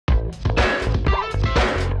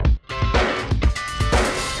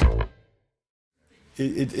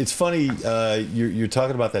It's funny you're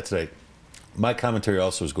talking about that today. My commentary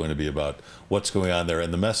also is going to be about what's going on there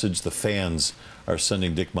and the message the fans are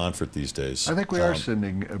sending Dick Monfort these days. I think we are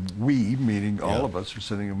sending, meaning all of us, are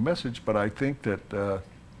sending a message, but I think that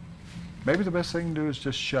maybe the best thing to do is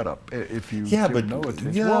just shut up if you give no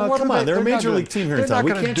attention. Yeah, well, come on, they're a major league team here in town.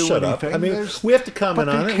 We can't shut up. I mean, we have to comment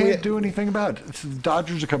on it. But they can't do anything about it. The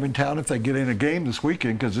Dodgers are coming to town if they get in a game this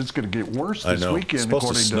weekend because it's going to get worse this weekend. It's supposed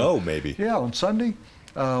to snow, maybe. Yeah, on Sunday,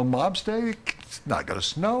 Mob's Day, it's not going to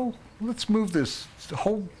snow. Let's move this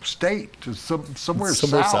whole state to somewhere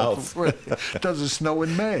south where it doesn't snow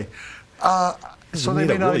in May. So they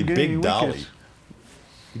may not get any weekends.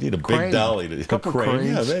 You need a big dolly to crane.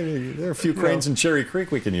 Yeah, there are a few cranes in Cherry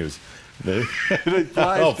Creek we can use.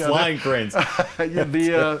 Flying cranes.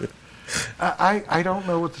 I don't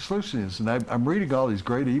know what the solution is, and I'm reading all these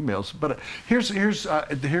great emails. But here's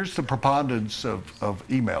the preponderance of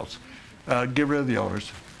emails. Get rid of the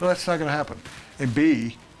owners. Well, that's not going to happen. And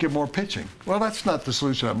B, get more pitching. Well, that's not the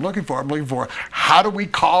solution I'm looking for. I'm looking for how do we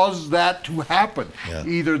cause that to happen? Yeah.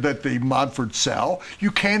 Either that the Monfort sell. You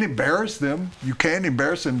can't embarrass them. You can't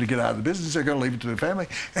embarrass them to get out of the business. They're going to leave it to their family.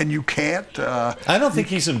 And you can't. I don't think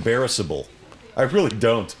he's embarrassable. I really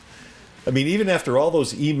don't. I mean, even after all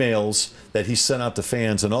those emails that he sent out to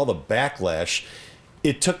fans and all the backlash,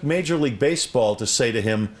 it took Major League Baseball to say to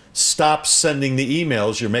him, stop sending the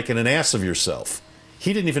emails. You're making an ass of yourself.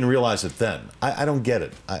 He didn't even realize it then. I don't get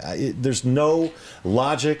it. There's no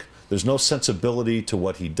logic. There's no sensibility to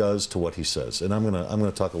what he does, to what he says. And I'm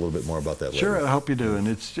gonna talk a little bit more about that later. Sure, I hope you do. And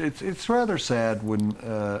it's rather sad when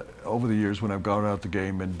over the years when I've gone out the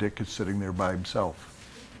game and Dick is sitting there by himself,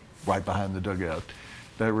 right behind the dugout.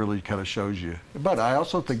 That really kind of shows you. But I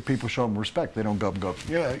also think people show him respect. They don't go,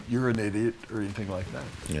 yeah, you're an idiot or anything like that.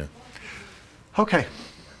 Yeah. Okay.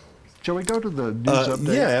 Shall we go to the news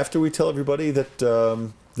update? Yeah, after we tell everybody that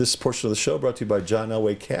this portion of the show brought to you by John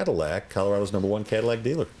Elway Cadillac, Colorado's #1 Cadillac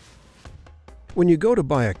dealer. When you go to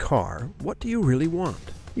buy a car, what do you really want?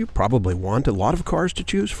 You probably want a lot of cars to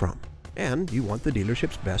choose from. And you want the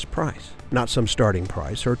dealership's best price. Not some starting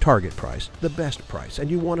price or target price, the best price. And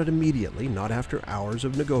you want it immediately, not after hours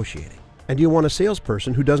of negotiating. And you want a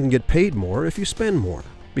salesperson who doesn't get paid more if you spend more.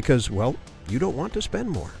 Because, well, you don't want to spend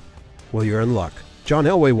more. Well, you're in luck. John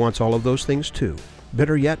Elway wants all of those things too.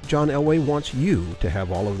 Better yet, John Elway wants you to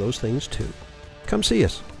have all of those things too. Come see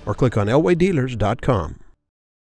us or click on elwaydealers.com.